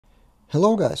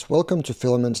Hello guys, welcome to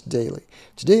Filament Daily.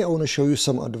 Today I want to show you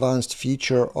some advanced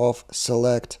feature of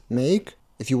Select Make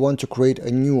if you want to create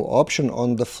a new option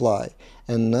on the fly,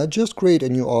 and not just create a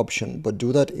new option, but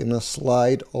do that in a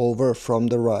slide over from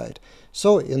the right.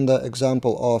 So in the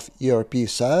example of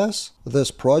ERPSaaS, this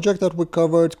project that we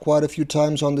covered quite a few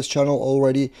times on this channel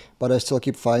already, but I still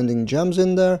keep finding gems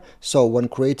in there. So when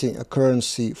creating a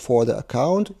currency for the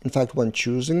account, in fact, when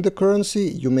choosing the currency,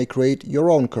 you may create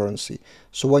your own currency.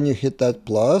 So when you hit that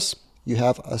plus, you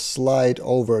have a slide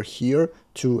over here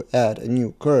to add a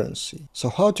new currency. So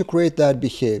how to create that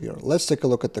behavior? Let's take a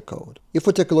look at the code. If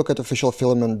we take a look at official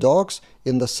Filament docs,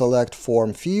 in the select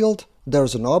form field,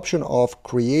 there's an option of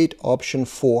create option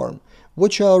form,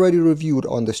 which I already reviewed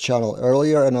on this channel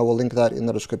earlier, and I will link that in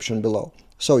the description below.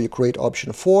 So you create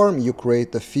option form, you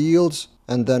create the fields,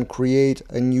 and then create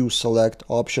a new select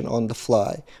option on the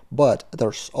fly. But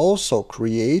there's also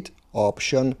create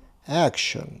option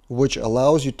action, which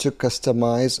allows you to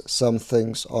customize some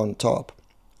things on top,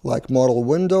 like model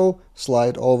window,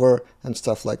 slide over, and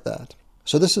stuff like that.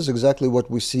 So this is exactly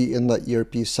what we see in the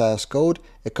ERPSaaS code,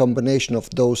 a combination of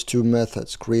those two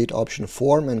methods, create option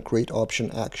form and create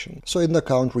option action. So in the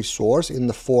count resource, in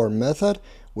the form method,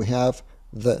 we have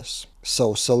this.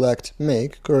 So select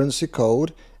make currency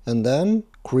code and then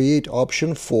create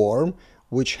option form,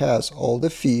 which has all the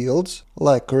fields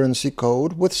like currency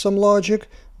code with some logic,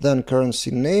 then currency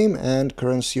name and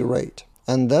currency rate.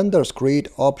 And then there's create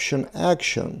option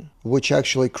action, which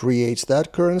actually creates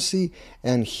that currency.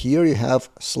 And here you have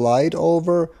slide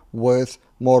over with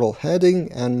model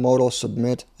heading and model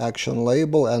submit action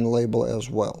label and label as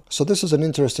well. So this is an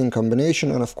interesting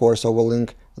combination. And of course, I will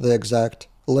link the exact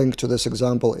link to this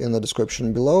example in the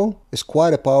description below. It's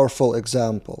quite a powerful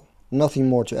example. Nothing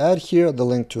more to add here. The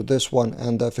link to this one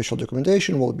and the official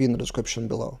documentation will be in the description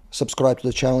below. Subscribe to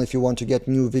the channel if you want to get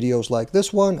new videos like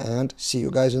this one, and see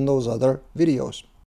you guys in those other videos.